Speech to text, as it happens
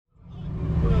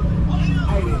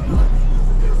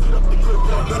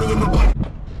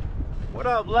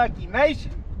up, Lucky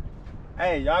Nation?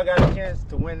 Hey, y'all got a chance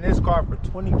to win this car for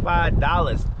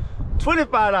 $25.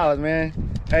 $25,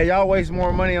 man. Hey, y'all waste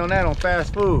more money on that on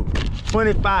fast food.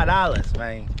 $25,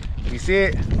 man. You see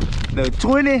it? The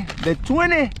 20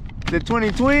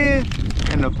 twin,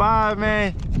 and the 5,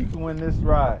 man. You can win this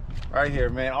ride right here,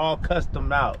 man. All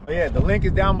custom out. But yeah, the link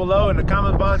is down below in the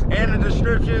comment box and the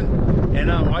description.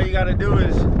 And all you gotta do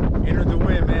is enter the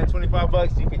win, man. 25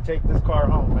 bucks, you can take this car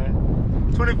home, man.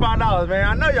 $25, man.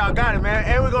 I know y'all got it, man.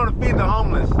 And we're gonna feed the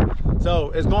homeless.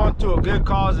 So it's going to a good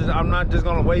cause. I'm not just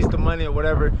gonna waste the money or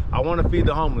whatever. I wanna feed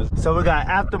the homeless. So we got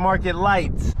aftermarket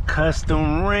lights,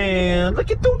 custom rims.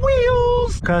 Look at the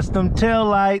wheels. Custom tail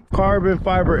light, carbon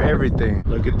fiber, everything.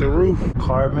 Look at the roof,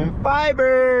 carbon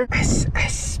fiber.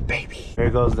 SS, baby. There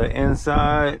goes the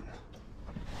inside.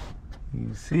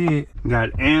 You see it.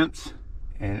 Got amps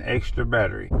and extra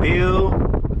battery. Feel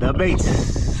the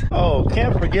bass. Oh,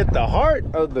 can't forget the heart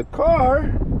of the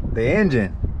car, the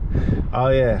engine. Oh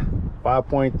yeah,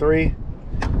 5.3,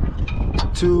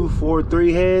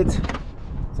 243 heads.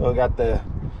 So I got the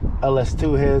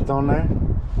LS2 heads on there.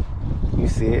 You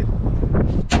see it.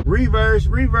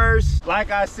 Reverse.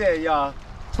 Like I said, y'all,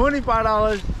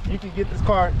 $25, you can get this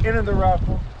car into the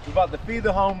raffle. We're about to feed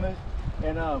the homeless.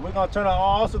 And we're gonna turn on, I'm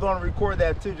also gonna record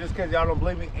that too, just cause y'all don't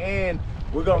believe me. And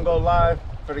we're gonna go live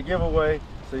for the giveaway.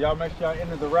 So y'all make sure y'all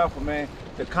enter the raffle, man.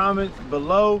 The comments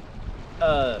below,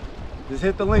 just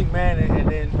hit the link, man, and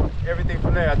then everything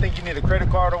from there. I think you need a credit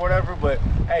card or whatever, but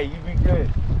hey, you be good.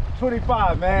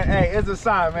 25, man. Hey, it's a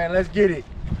sign, man. Let's get it.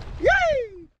 Yay!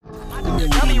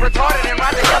 Retarded and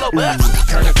ride the yellow bus.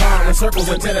 Turn the car in circles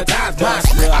until the tires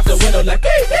bust. Out the window like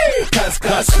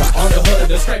cuss. On the hood of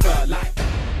the scraper like.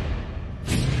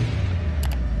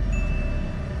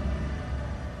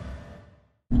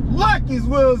 Lucky's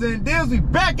Wheels and Deals. We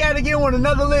back at it again with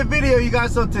another lit video, you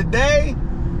guys. So today,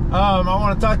 I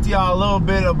want to talk to y'all a little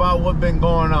bit about what's been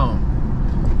going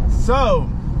on. So,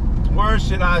 where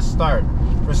should I start?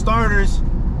 For starters,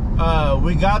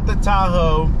 we got the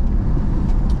Tahoe.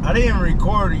 I didn't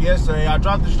record it yesterday. I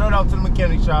dropped it straight off to the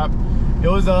mechanic shop. It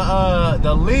was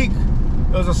the leak.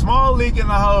 It was a small leak in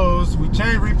the hose. We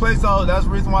replaced the hose. That's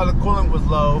the reason why the coolant was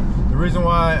low. The reason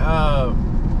why,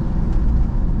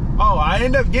 oh, I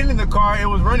ended up getting in the car. It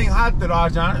was running hot today.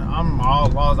 I'm all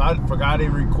lost. I forgot to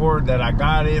record that I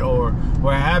got it or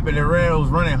what happened. It was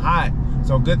running hot.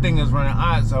 So good thing it's running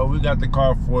hot. So we got the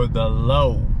car for the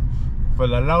low. For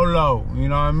the low. You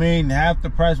know what I mean? Half the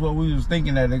price what we was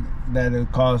thinking that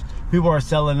it cost. People are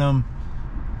selling them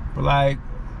for like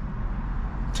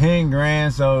 10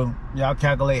 grand. So y'all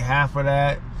calculate half of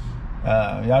that.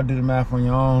 Y'all do the math on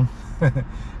your own.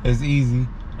 It's easy.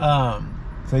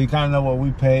 So you kind of know what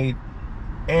we paid.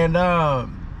 And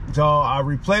so I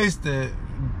replaced it.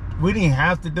 We didn't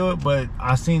have to do it, but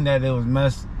I seen that it was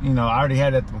messed. You know, I already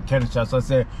had it at the mechanic shop. So I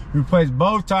said, replace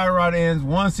both tie rod ends,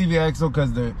 one CV axle,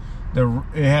 because it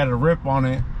had a rip on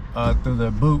it through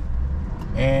the boot.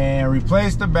 And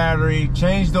replace the battery,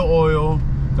 change the oil.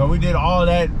 So we did all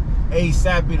that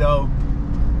ASAP though.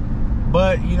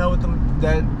 But you know, with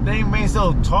that thing being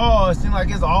so tall, it seems like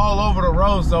it's all over the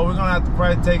road. So we're gonna have to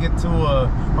probably take it to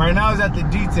right now it's at the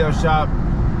detail shop.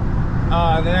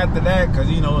 Then after that, cause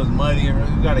you know it's muddy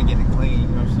and we gotta get it clean. You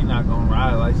know, she's not gonna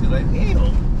ride like she's like, ew.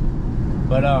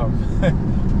 But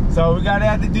so we got it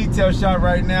at the detail shop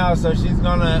right now. So she's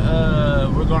gonna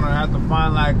we're gonna have to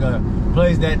find like a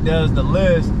place that does the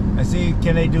lifts and see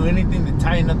can they do anything to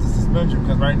tighten up the suspension.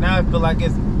 Cause right now I feel like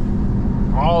it's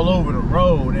all over the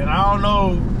road, and I don't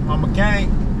know. My mechanic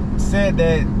said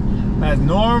that that's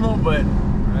normal, but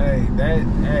hey,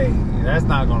 that's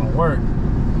not gonna work.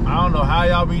 I don't know how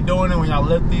y'all be doing it when y'all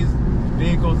lift these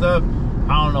vehicles up.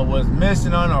 I don't know what's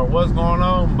missing on or what's going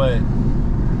on, but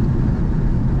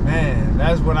man,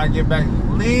 that's when I get back.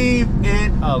 Leave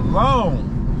it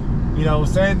alone. You know,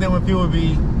 same thing when people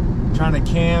be trying to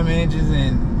cam engines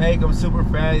and make them super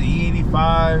fast,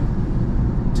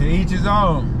 E85, to each his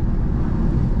own.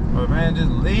 But man, just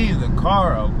leave the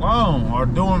car alone, or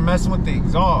messing with the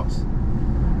exhaust.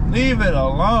 Leave it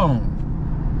alone.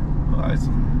 Like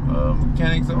some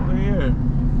mechanics over here.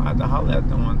 I had to holler at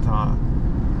them one time.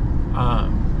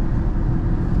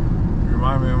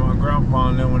 Remind me of my grandpa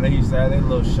and them when they used to have their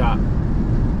little shop.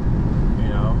 You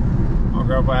know, my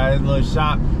grandpa had his little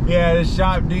shop. He had his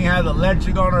shop, didn't have the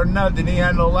electric on or nothing. He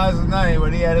had no license, nothing,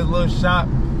 but he had his little shop.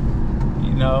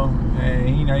 You know,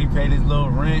 and you know he paid his little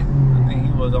rent.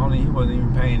 He wasn't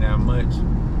even paying that much,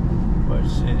 but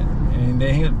shit. And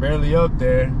then he was barely up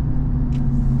there.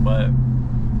 But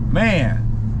man,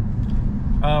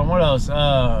 what else?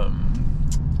 I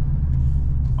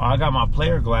got my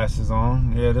player glasses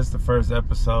on. Yeah, this is the first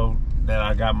episode. that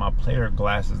I got my player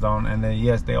glasses on, and then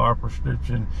yes, they are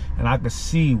prescription, and I could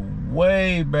see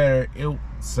way better.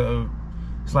 So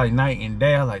it's like night and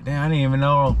day. I was like, damn, I didn't even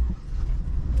know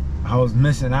I was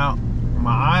missing out.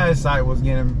 My eyesight was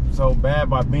getting so bad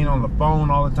by being on the phone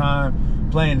all the time,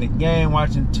 playing the game,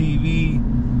 watching TV.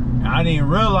 And I didn't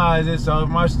realize it, so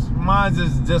mine's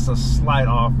is just a slight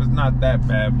off. It's not that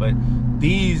bad, but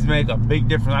these make a big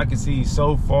difference. I can see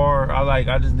so far. I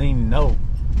just didn't even know.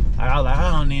 I was like,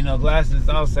 I don't need no glasses.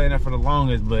 I was saying that for the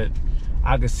longest, but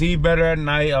I could see better at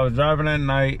night. I was driving at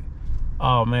night.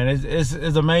 Oh man, it's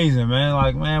amazing, man.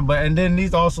 Like, man, and then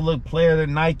these also look player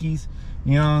than Nikes.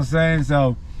 You know what I'm saying?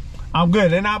 So I'm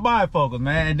good. They're not bifocals,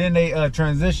 man. And then they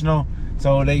transitional,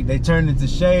 so they turn into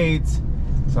shades.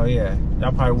 So yeah,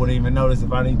 y'all probably wouldn't even notice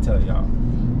if I didn't tell y'all.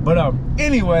 But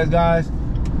anyways, guys,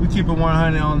 we keep it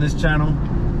 100 on this channel.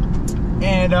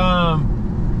 And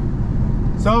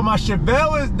so my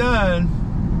Chevelle is done.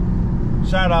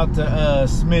 Shout out to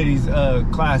Smitty's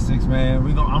Classics, man.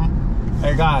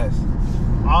 Hey guys,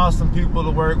 awesome people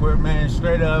to work with, man.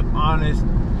 Straight up, honest.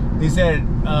 He said,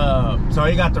 so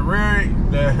he got the rear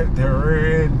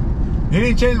end. He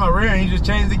didn't change my rear end, he just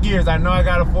changed the gears. I know I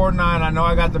got a 4.9, I know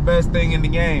I got the best thing in the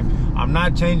game. I'm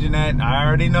not changing that. I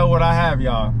already know what I have,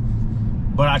 y'all.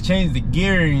 But I changed the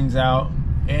gearings out,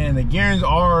 and the gearings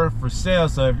are for sale.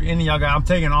 So if any of y'all got, I'm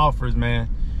taking offers, man.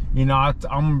 You know, I'm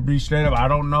gonna be straight up. I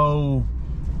don't know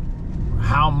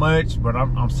how much, but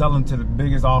I'm selling to the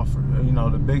biggest offer. You know,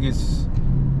 I'm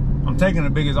taking the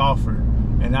biggest offer.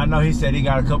 And I know he said he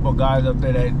got a couple of guys up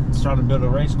there that's trying to build a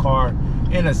race car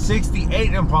in a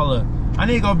 68 Impala. I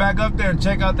need to go back up there and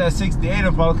check out that 68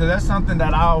 Impala, because that's something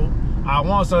that I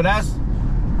want. So that's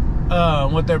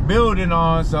what they're building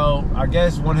on. So I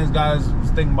guess one of his guys was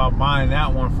thinking about buying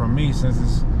that one from me,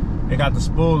 since it got the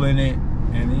spool in it,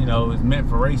 and you know, it's meant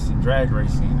for racing, drag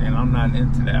racing, and I'm not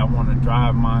into that. I want to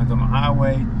drive mine on the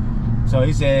highway. So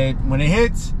he said when it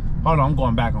hits, hold on, I'm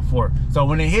going back and forth. So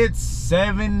when it hits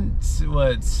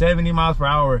 70 miles per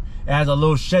hour, it has a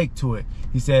little shake to it.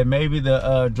 He said maybe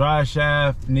the drive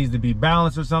shaft needs to be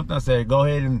balanced or something. I said go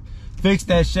ahead and fix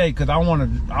that shake, because I want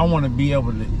to be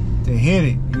able to hit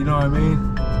it. You know what I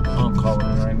mean? I'm calling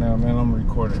it right now, man. I'm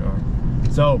recording.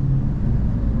 So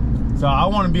I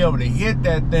want to be able to hit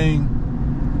that thing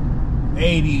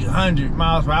 80, 100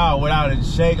 miles per hour without it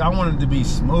shake. I want it to be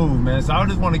smooth, man. So I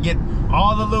just want to get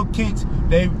all the little kinks.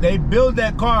 They built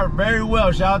that car very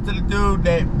well. Shout out to the dude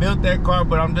that built that car,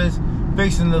 but I'm just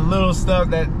fixing the little stuff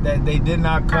that they did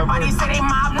not cover.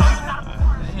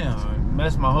 Damn,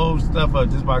 messed my whole stuff up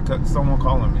just by someone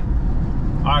calling me.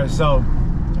 All right, so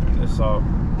turn this off.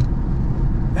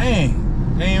 Dang,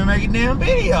 can't even make a damn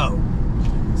video.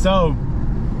 So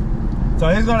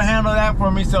he's gonna handle that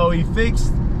for me. So he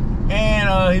fixed,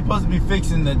 and he's supposed to be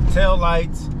fixing the tail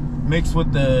lights mixed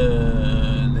with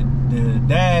the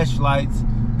dash lights.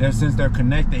 Since they're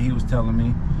connected, he was telling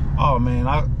me. Oh man,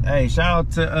 hey, shout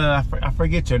out to I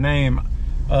forget your name.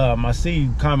 I see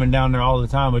you coming down there all the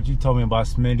time, but you told me about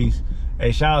Smitty's.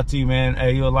 Hey, shout out to you, man.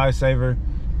 Hey, you're a lifesaver.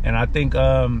 And I think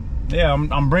yeah,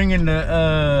 I'm bringing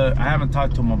the I haven't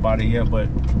talked to him about it yet, but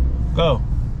go.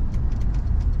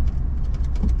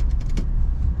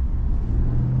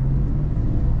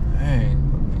 Dang,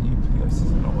 UPS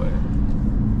is in the way.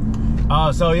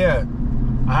 So yeah,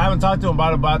 I haven't talked to him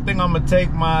about it, but I think I'm gonna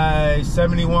take my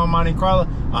 71 Monte Carlo.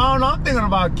 I don't know, I'm thinking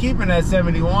about keeping that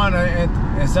 71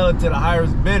 and sell it to the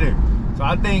highest bidder. So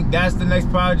I think that's the next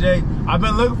project. I've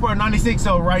been looking for a 96,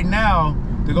 so right now,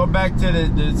 to go back to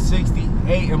the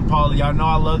 68 Impala, y'all know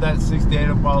I love that 68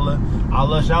 Impala.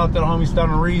 Shout out to the homie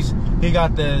Stunner Reese. He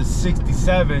got the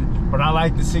 67, but I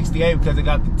like the 68 because it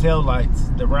got the tail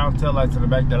lights, the round tail lights in the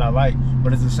back that I like.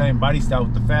 But it's the same body style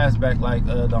with the fastback, like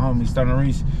the homie Stunner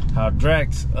Reese. How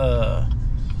Drax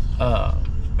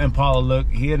Impala look.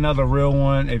 He another real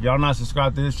one. If y'all not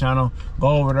subscribed to this channel, go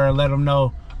over there and let him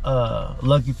know.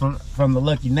 Lucky from the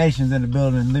Lucky Nations in the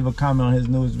building. Leave a comment on his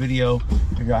newest video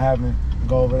if y'all haven't.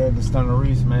 Go over there to Stunner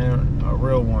Reese, man. A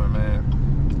real one,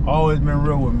 man. Always been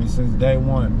real with me since day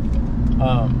one.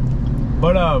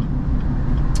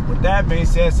 With that being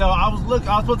said, so I was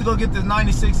supposed to go get this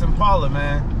 96 Impala,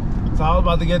 man. So I was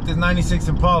about to get this 96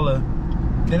 Impala.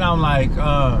 Then I'm like,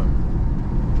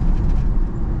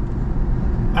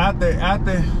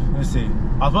 after let's see,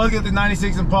 I was supposed to get the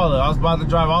 96 Impala. I was about to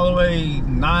drive all the way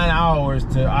 9 hours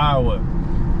to Iowa.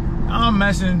 I'm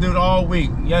messing the dude all week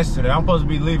yesterday. I'm supposed to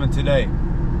be leaving today.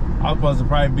 I was supposed to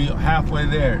probably be halfway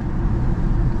there.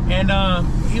 And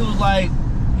he was like,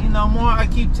 you know, more I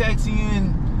keep texting you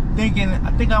and thinking,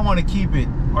 I think I want to keep it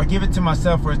or give it to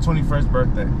myself for his 21st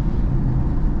birthday.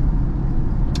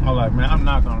 I'm like, man, I'm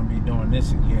not gonna be doing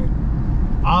this again.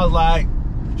 I was like,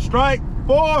 strike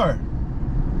 4.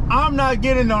 I'm not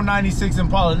getting no 96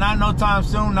 Impala. Not no time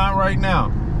soon, not right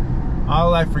now. I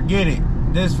was like, forget it.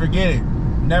 Just forget it.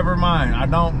 Never mind. I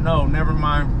don't know. Never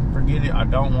mind. Forget it. I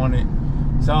don't want it.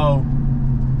 So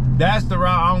that's the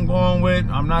route I'm going with.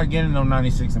 I'm not getting no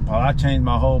 96 Impala. I changed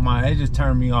my whole mind. It just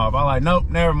turned me off. I like, nope,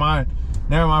 never mind.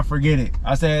 Never mind, forget it.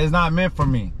 I said, it's not meant for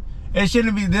me. It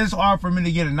shouldn't be this hard for me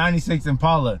to get a 96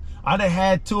 Impala. I'd have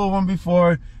had 2 of them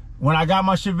before. When I got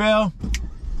my Chevelle,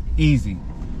 easy.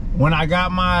 When I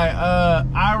got my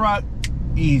IROC,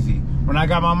 easy. When I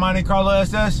got my Monte Carlo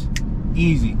SS,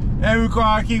 easy. Every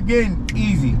car I keep getting,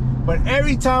 easy. But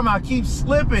every time I keep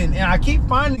slipping and I keep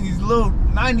finding these little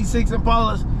 96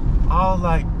 Impalas, I was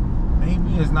like,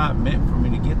 maybe it's not meant for me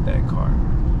to get that car.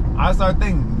 I started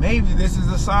thinking, maybe this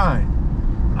is a sign.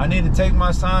 I need to take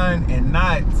my sign and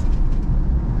not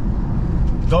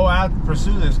go out to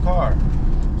pursue this car.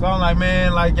 So I'm like,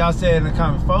 man, like y'all said in the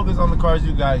comments, focus on the cars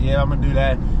you got. Yeah, I'm gonna do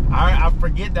that. I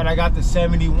forget that I got the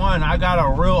 71. I got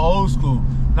a real old school.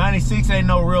 96 ain't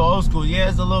no real old school. Yeah,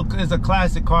 it's a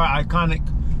classic car, iconic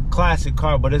classic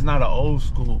car, but it's not an old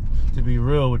school, to be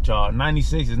real with y'all.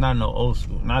 96 is not no old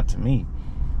school, not to me.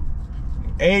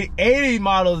 80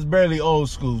 model is barely old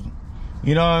school.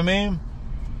 You know what I mean?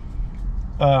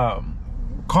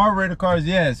 Carburetor cars,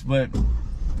 yes, but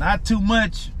not too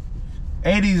much.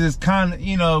 80s is kind of,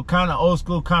 you know, kind of old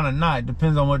school, kind of not.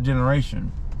 Depends on what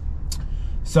generation.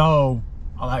 So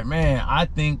I'm like, man, I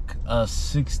think a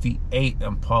 68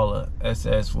 Impala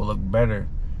SS will look better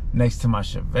next to my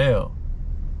Chevelle.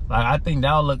 Like, I think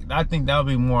that'll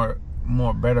be more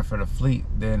better for the fleet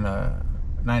than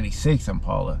 96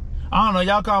 Impala. I don't know.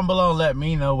 Y'all comment below and let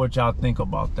me know what y'all think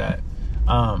about that.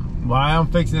 Well, I am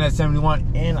fixing that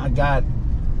 71, and I got,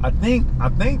 I think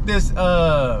this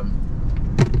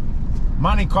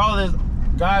Monte Carlo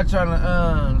guy trying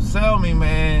to sell me,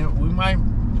 man.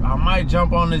 I might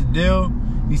jump on this deal.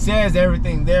 He says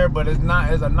everything there, but it's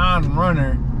a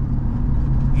non-runner.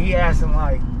 He asking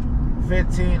like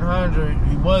 1,500.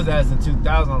 He was asking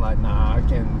 2,000. I'm like, nah, I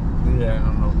can't do that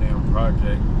on no damn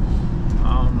project.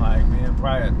 I'm like, man,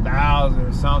 probably 1,000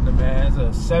 or something, man. It's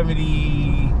a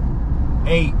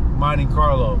 78 Monte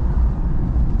Carlo.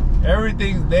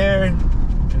 Everything's there.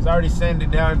 It's already sanded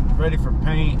down, ready for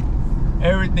paint.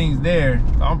 Everything's there.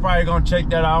 So I'm probably gonna check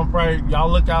that out.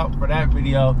 Y'all look out for that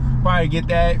video. Probably get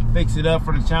that, fix it up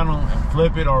for the channel, and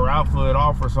flip it or raffle it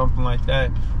off or something like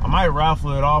that. I might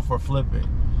raffle it off or flip it.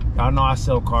 Y'all know I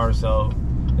sell cars, so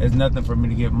there's nothing for me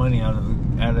to get money out of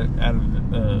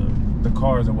the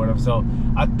cars or whatever. So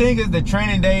I think it's the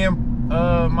training day in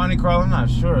Monte Carlo. I'm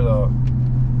not sure though.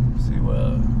 Let's see,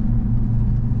 well,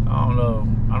 I don't know.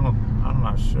 I'm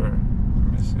not sure.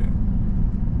 Let me see.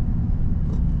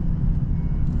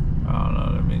 I don't know.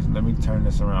 Let me turn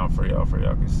this around for y'all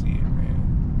can see it,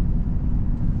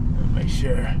 man. Let me make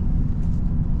sure.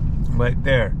 Right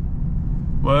there.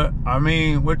 But I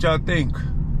mean, what y'all think?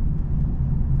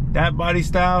 That body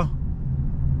style?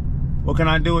 What can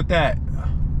I do with that?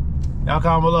 Y'all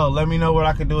comment below. Let me know what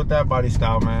I can do with that body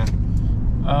style, man.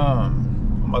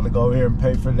 I'm about to go over here and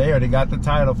pay for. They already got the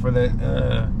title for that.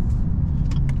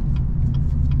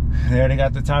 They already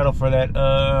got the title for that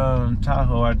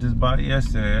Tahoe I just bought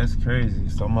yesterday. That's crazy.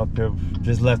 So I'm up here,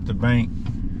 just left the bank.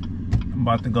 I'm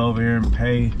about to go over here and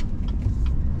pay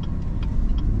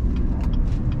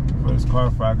for this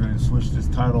car so I can switch this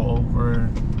title over,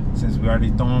 since we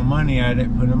already throwing money at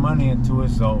it, putting money into it.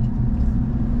 So,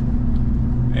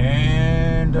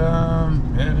 and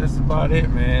yeah, that's about it,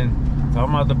 man. So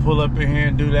I'm about to pull up in here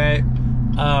and do that.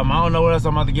 I don't know what else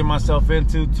I'm about to get myself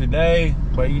into today,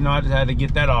 but you know, I just had to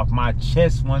get that off my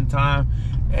chest one time.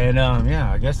 And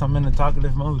yeah, I guess I'm in a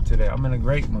talkative mood today. I'm in a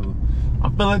great mood.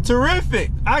 I'm feeling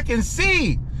terrific. I can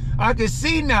see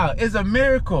now. It's a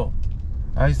miracle.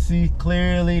 I see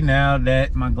clearly now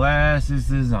that my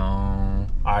glasses is on.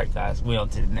 All right, guys, we on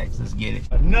to the next. Let's get it.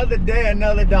 Another day,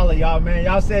 another dollar, y'all, man.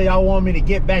 Y'all said y'all want me to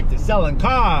get back to selling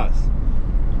cars,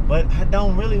 but I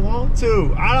don't really want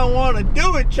to. I don't want to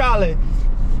do it, Charlie.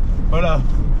 But I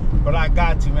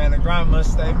got to, man. The grind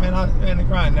must stay, man. The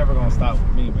grind never gonna stop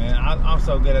with me, man. I'm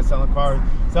so good at selling cars.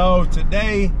 So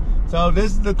today,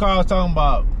 this is the car I was talking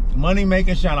about. Money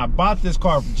Making Shine. I bought this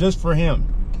car just for him.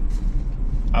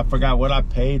 I forgot what I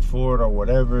paid for it or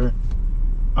whatever.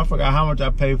 I forgot how much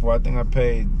I paid for it. I think I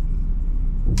paid,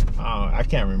 I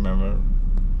can't remember,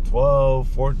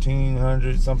 1200,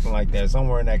 1400, something like that,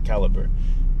 somewhere in that caliber.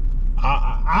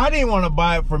 I didn't want to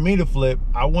buy it for me to flip.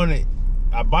 I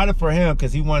bought it for him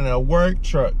because he wanted a work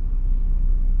truck.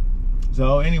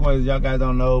 So anyways, y'all guys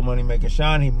don't know, Money Making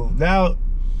Shine, he moved out.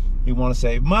 He want to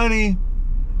save money.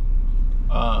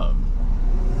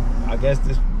 I guess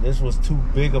this was too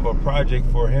big of a project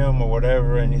for him or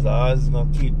whatever, and he's like, oh, this is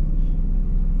gonna keep.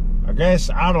 I guess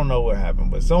I don't know what happened,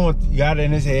 but someone got it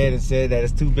in his head and said that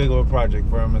it's too big of a project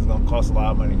for him. It's gonna cost a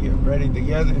lot of money to get ready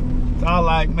together. So I was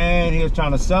like, man, he was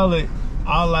trying to sell it.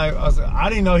 I was like, I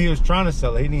didn't know he was trying to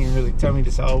sell it. He didn't even really tell me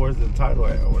to sell. Where's the title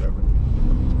at or whatever.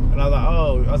 And I was like,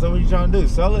 oh, I said, what you trying to do?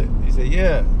 Sell it? He said,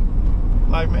 yeah.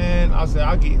 Like, man, I said,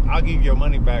 I'll give you your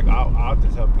money back. I'll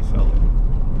just help you sell it.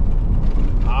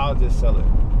 I'll just sell it.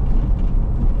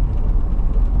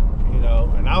 You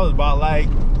know, and I was about like,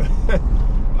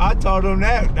 I told him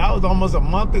that was almost a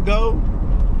month ago.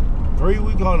 3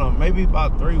 weeks, hold on, maybe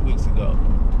about 3 weeks ago.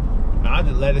 And I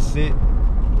just let it sit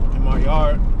in my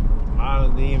yard. I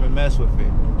didn't even mess with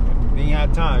it. Didn't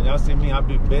have time. Y'all see me, I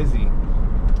be busy.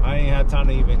 I ain't have time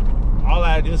to even, all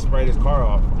I had to do is spray this car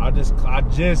off. I just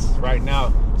right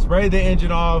now sprayed the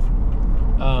engine off,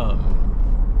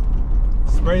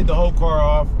 sprayed the whole car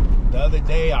off. The other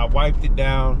day I wiped it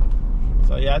down.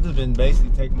 So yeah, I just been basically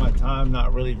taking my time,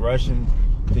 not really rushing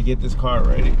to get this car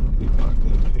ready. Get my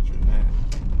good pictures, man.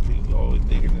 People always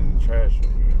digging in the trash over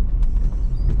here.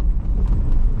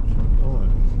 What you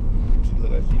doing? She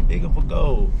look like she's digging for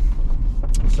gold.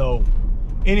 So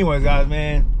anyways, guys,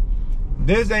 man,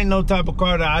 this ain't no type of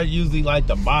car that I usually like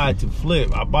to buy to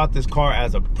flip. I bought this car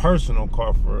as a personal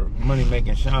car for money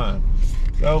making shine.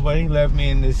 So, but he left me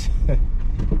in this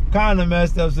kind of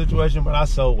messed up situation, but I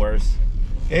sold worse.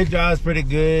 It drives pretty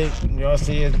good. Y'all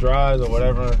see it drives or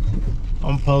whatever.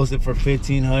 I'm posted for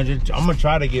 $1,500. I'm gonna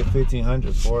try to get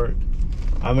 $1,500 for it.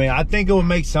 I mean, I think it will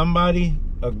make somebody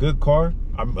a good car,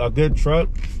 a good truck,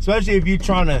 especially if you're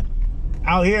trying to.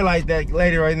 Out here, like that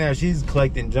lady right now, she's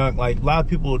collecting junk. Like a lot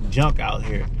of people junk out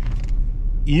here.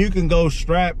 You can go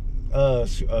scrap,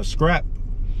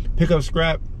 pick up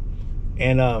scrap,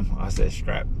 and I said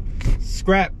scrap,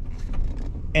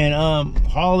 and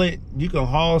haul it. You can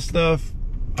haul stuff.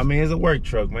 I mean, it's a work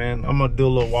truck, man. I'm gonna do a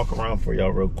little walk around for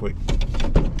y'all real quick.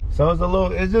 So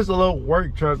it's just a little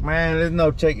work truck, man. There's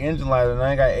no check engine light, and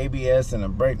I ain't got ABS and a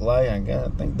brake light. I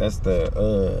think that's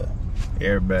the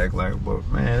airbag light, but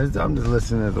man, I'm just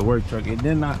listening to the work truck. It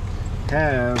did not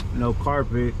have no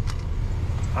carpet.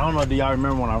 I don't know, do y'all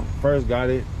remember when I first got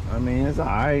it? I mean, it's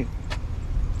alright.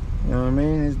 You know what I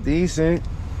mean? It's decent.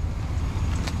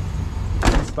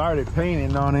 He started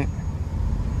painting on it.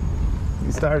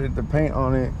 He started to paint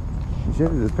on it. He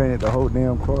should have just painted the whole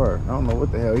damn car. I don't know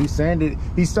what the hell. He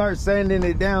started sanding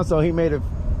it down, so he made it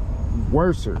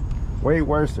worser. Way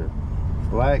worser.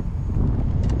 Black.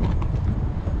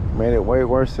 Made it way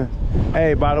worse.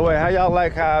 Hey, by the way, how y'all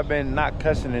like how I've been not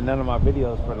cussing in none of my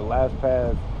videos for the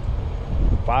past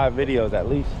 5 videos at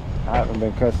least? I haven't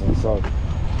been cussing, so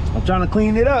I'm trying to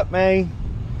clean it up, man.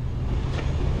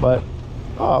 But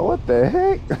oh, what the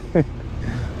heck?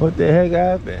 What the heck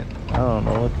happened? I don't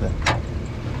know what the.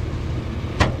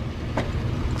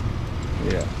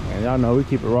 Yeah, and y'all know we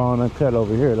keep it raw and uncut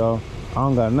over here though. I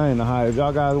don't got nothing to hide. If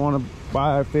y'all guys want to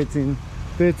buy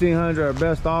 $1,500 or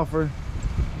best offer,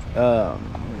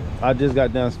 I just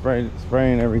got done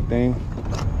spraying everything.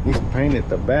 He's painted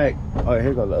the back. Oh,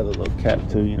 here goes the other little cap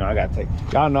too. You know,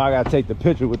 y'all know I gotta take the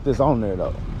picture with this on there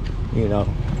though. You know,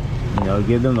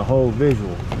 give them the whole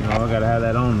visual. You know, I gotta have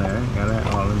that on there.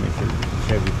 Oh, let me see.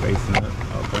 Chevy facing up.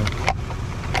 Okay.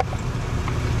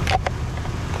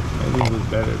 Maybe it was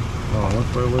better. Oh,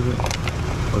 which way was it?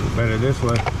 Was it better this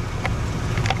way?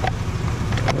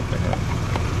 What the hell?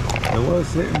 It was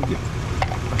sitting. I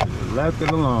should have left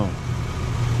it alone.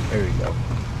 There we go.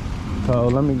 So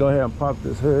let me go ahead and pop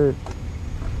this hood.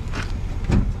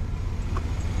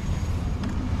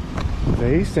 So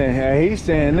he's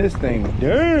saying this thing,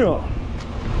 damn.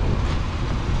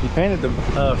 He painted the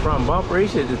front bumper. He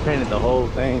should just painted the whole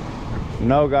thing.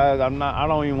 No, guys, I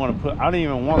don't even want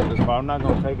this car. I'm not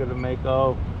gonna take it to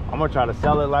Mako. I'm gonna try to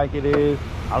sell it like it is.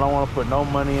 I don't want to put no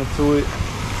money into it.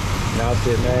 Now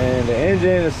shit, man. The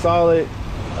engine is solid.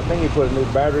 I think he put a new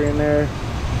battery in there.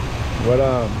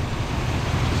 But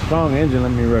strong engine.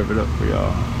 Let me rev it up for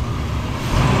y'all.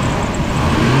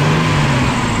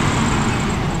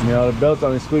 You know, the belt's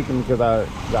only squeaking because I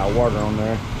got water on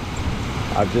there.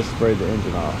 I just sprayed the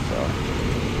engine off, so.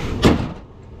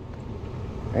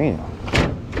 Damn.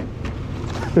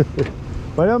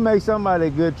 But it'll make somebody a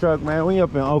good truck, man. We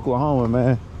up in Oklahoma,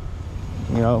 man.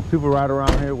 You know, people ride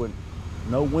around here with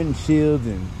no windshields,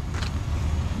 and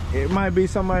it might be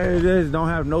somebody that just don't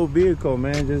have no vehicle,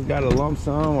 man. Just got a lump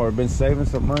sum or been saving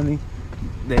some money.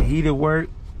 The heated work.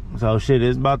 So shit,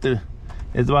 it's about to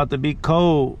be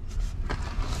cold.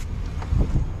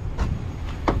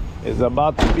 It's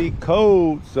about to be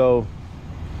cold, so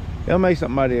it'll make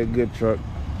somebody a good truck.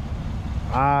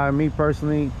 Me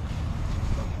personally,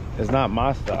 it's not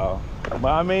my style. But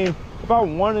I mean, if I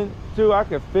wanted to, I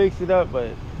could fix it up, but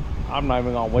I'm not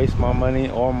even gonna waste my money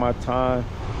or my time.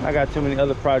 I got too many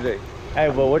other projects. Hey,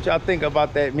 but what y'all think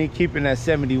about that, me keeping that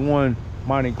 71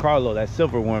 Monte Carlo, that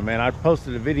silver one, man? I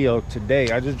posted a video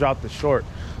today. I just dropped the short.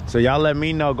 So y'all let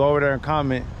me know, go over there and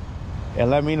comment and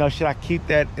let me know, should I keep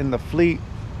that in the fleet?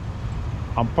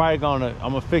 I'm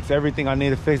gonna fix everything I need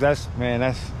to fix. That's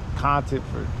content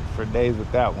for days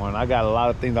with that one. I got a lot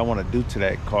of things I want to do to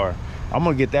that car. I'm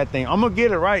gonna get that thing. I'm gonna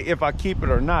get it right if I keep it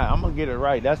or not. I'm gonna get it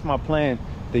right. That's my plan,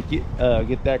 to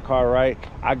get that car right.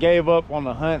 I gave up on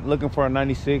the hunt looking for a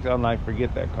 96. I'm like,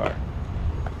 forget that car.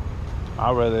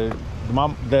 I'd rather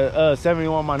the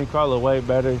 71 Monte Carlo, way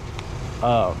better,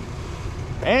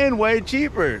 and way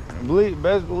cheaper.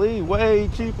 Best believe, way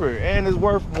cheaper, and it's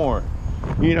worth more.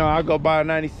 You know, I go buy a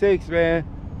 96, man,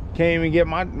 can't even get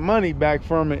my money back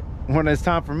from it when it's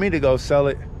time for me to go sell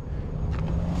it.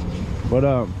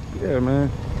 But yeah,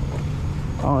 man,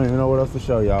 I don't even know what else to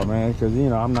show y'all, man, because you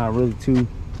know I'm not really too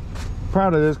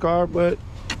proud of this car. But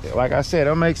like I said,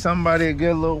 it'll make somebody a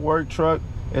good little work truck.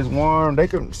 It's warm. That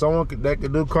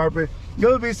could do carpet.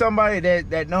 You'll be somebody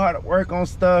that know how to work on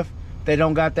stuff. They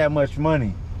don't got that much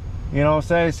money. You know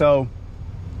what I'm saying? So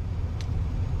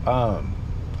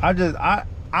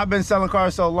I've been selling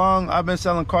cars so long. I've been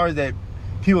selling cars that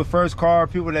people first car,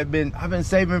 people that I've been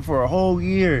saving for a whole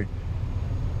year.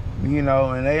 You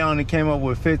know, and they only came up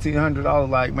with $1,500.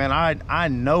 Like, man, I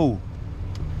know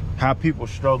how people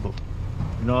struggle.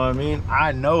 You know what I mean?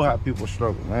 I know how people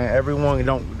struggle, man. Everyone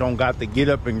don't got to get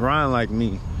up and grind like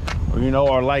me, or you know,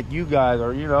 or like you guys,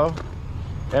 or you know,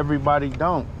 everybody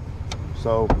don't.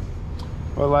 So,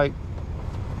 but like,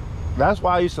 that's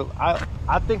why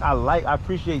I think I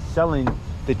appreciate selling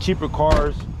the cheaper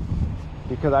cars,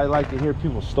 because I like to hear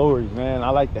people's stories, man.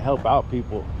 I like to help out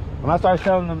people. When I started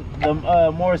selling them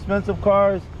more expensive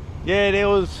cars, yeah, they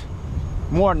was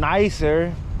more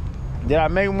nicer. Did I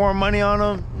make more money on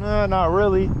them? No, not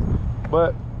really.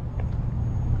 But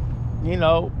you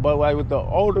know, but like with the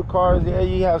older cars, yeah,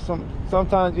 you have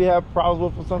sometimes you have problems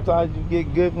with them, sometimes you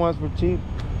get good ones for cheap.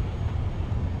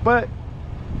 But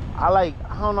I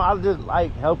don't know, I just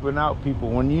like helping out people.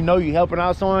 When you know you're helping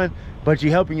out someone, but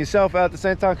you're helping yourself out at the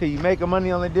same time, because you're making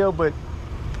money on the deal. But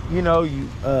you know,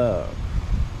 I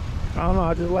don't know,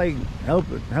 I just like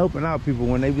helping out people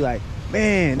when they be like,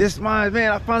 man, this is mine,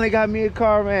 man, I finally got me a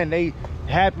car, man. They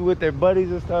happy with their buddies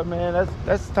and stuff, man.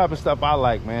 That's the type of stuff I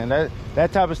like, man.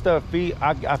 That type of stuff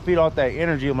I feed off that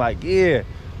energy. I'm like, yeah,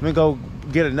 let me go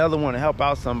get another one to help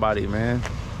out somebody, man.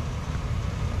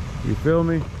 You feel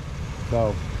me?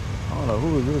 So I don't know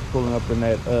who is this pulling up in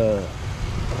that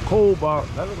cobalt.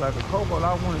 That looks like a cobalt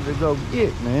I wanted to go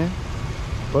get, man.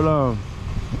 But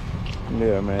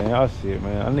yeah, man, y'all see it,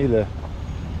 man. I need to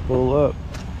pull up.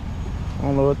 I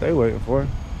don't know what they waiting for.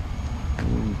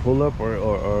 Pull up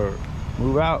or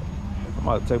move out. I'm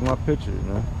about to take my picture,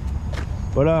 man.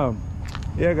 But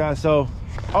yeah, guys. So,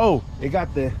 it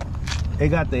got the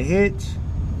hitch.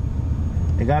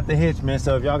 It got the hitch, man.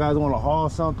 So if y'all guys want to haul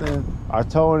something or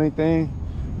tow anything,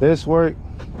 this work.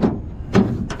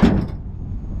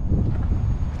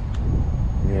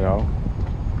 You know,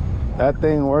 that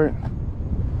thing worked.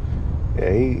 Yeah,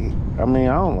 I mean,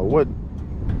 I don't know what.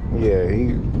 Yeah,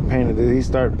 he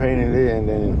started painting it, and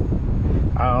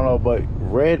then I don't know, but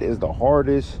red is the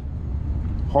hardest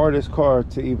car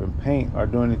to even paint or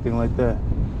do anything like that.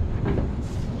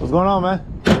 What's going on, man?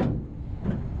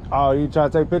 Oh, you trying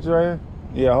to take a picture right here?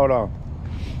 Yeah, hold on.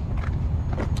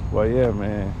 Well, yeah,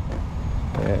 man.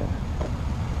 Yeah.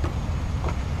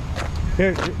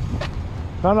 Here.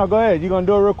 No, go ahead. You gonna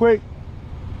do it real quick?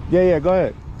 Yeah, go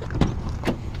ahead.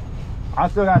 I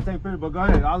still gotta take a picture, but go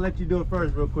ahead. I'll let you do it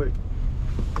first real quick.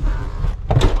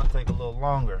 It's gonna take a little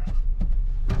longer.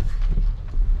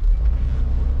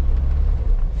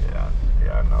 Yeah,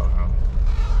 I know him.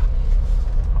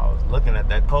 I was looking at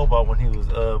that Cobalt when he was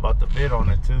about to bid on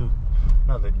it too.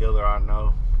 Another dealer I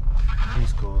know.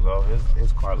 He's cool though.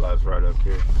 His car lot's right up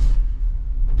here.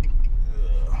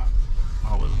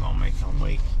 I wasn't gonna make him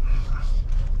wait.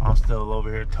 I'm still over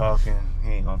here talking.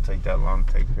 He ain't gonna take that long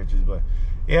to take pictures, but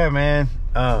yeah, man.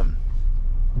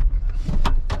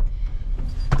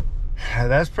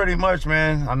 That's pretty much,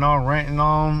 man. I know I'm ranting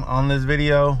on this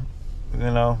video.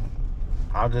 You know,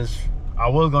 I was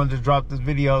gonna just drop this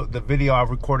video, the video I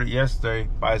recorded yesterday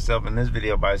by itself, and this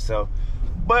video by itself,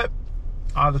 but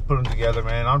I'll just put them together,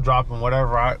 man. I'm dropping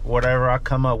whatever I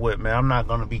come up with, man. I'm not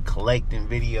gonna be collecting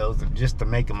videos just to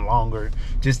make them longer,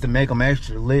 just to make them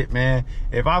extra lit, man.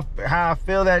 How I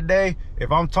feel that day,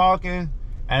 if I'm talking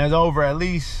and it's over at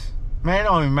least, man, it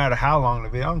don't even matter how long the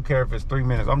video. I don't care if it's 3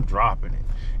 minutes. I'm dropping it.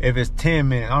 If it's 10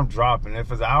 minutes, I'm dropping.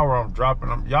 If it's an hour, I'm dropping.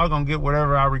 Y'all gonna get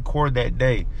whatever I record that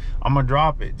day. I'm gonna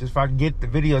drop it. Just if I can get the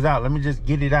videos out, let me just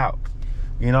get it out.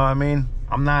 You know what I mean?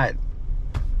 I'm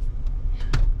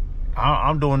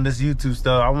doing this YouTube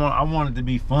stuff. I want it to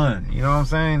be fun. You know what I'm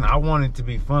saying? I want it to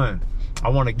be fun. I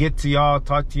want to get to y'all,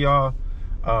 talk to y'all.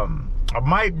 I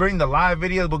might bring the live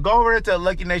videos, but go over there to the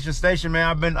Lucky Nation station, man.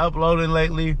 I've been uploading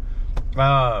lately.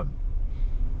 I've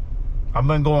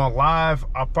been going live.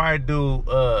 I'll probably do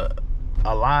a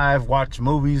live watch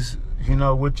movies, you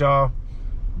know, with y'all.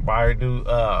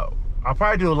 I'll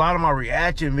probably do a lot of my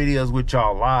reaction videos with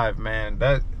y'all live, man.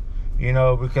 That, you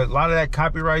know, because a lot of that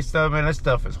copyright stuff, man, that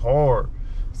stuff is hard.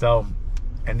 So,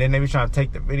 and then they be trying to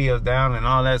take the videos down and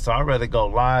all that. So I'd rather go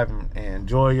live and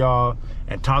enjoy y'all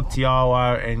and talk to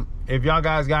y'all. And if y'all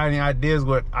guys got any ideas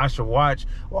what I should watch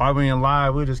while we in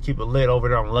live, we'll just keep it lit over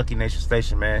there on Lucky Nation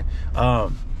Station, man.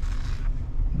 Oh,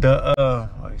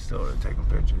 he's still taking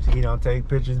pictures. He don't take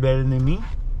pictures better than me.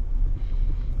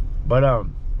 But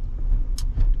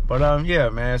yeah,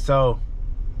 man. So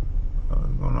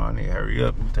what's going on? I need to hurry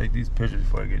up and take these pictures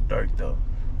before it get dark, though.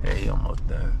 Yeah, he almost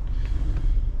done.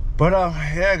 But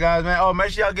yeah, guys, man. Oh, make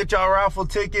sure y'all get y'all raffle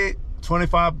ticket.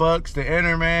 $25 to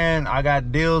enter, man. I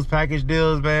got deals, package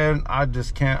deals, man. I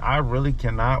really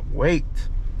cannot wait.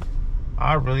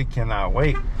 I really cannot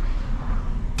wait.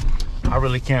 I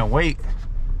really can't wait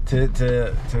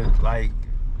to like,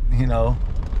 you know,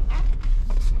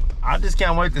 I just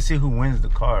can't wait to see who wins the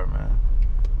car, man.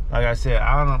 Like I said,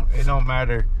 it don't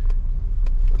matter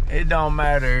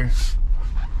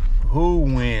who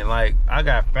win. Like, I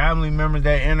got family members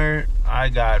that entered, I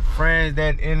got friends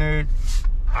that entered,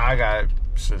 I got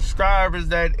subscribers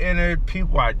that entered,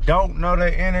 people I don't know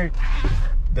that entered.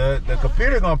 The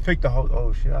computer gonna pick the whole,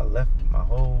 oh shit, I left my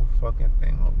whole fucking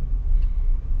thing open.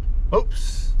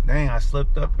 Oops, dang, I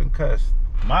slipped up and cussed.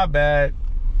 My bad.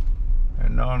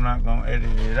 And no, I'm not gonna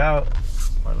edit it out.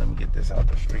 Well, let me get this out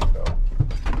the street though.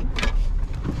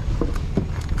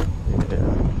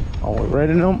 Yeah, I was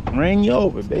ready to ran you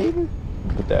over, baby.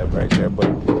 Put that right there. But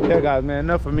yeah, guys, man,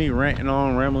 enough of me ranting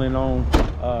on, rambling on.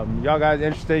 Y'all guys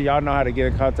interested, y'all know how to get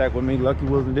in contact with me. Lucky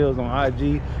Wheels and Deals on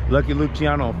IG, Lucky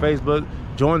Luciano on Facebook.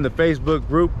 Join the Facebook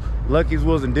group, Lucky's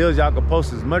Wheels and Deals. Y'all can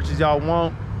post as much as y'all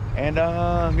want. And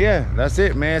yeah, that's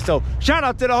it, man. So shout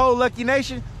out to the whole Lucky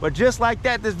Nation. But just like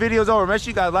that, this video's over. Make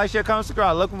sure you guys like, share, comment,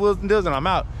 subscribe. Lucky Wheels and Deals, and I'm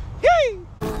out. Yay!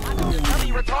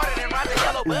 Turn the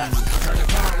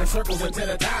car in circles until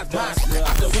the time's done.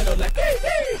 Out the window like,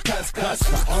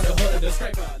 cuss, on the hood of the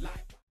scraper.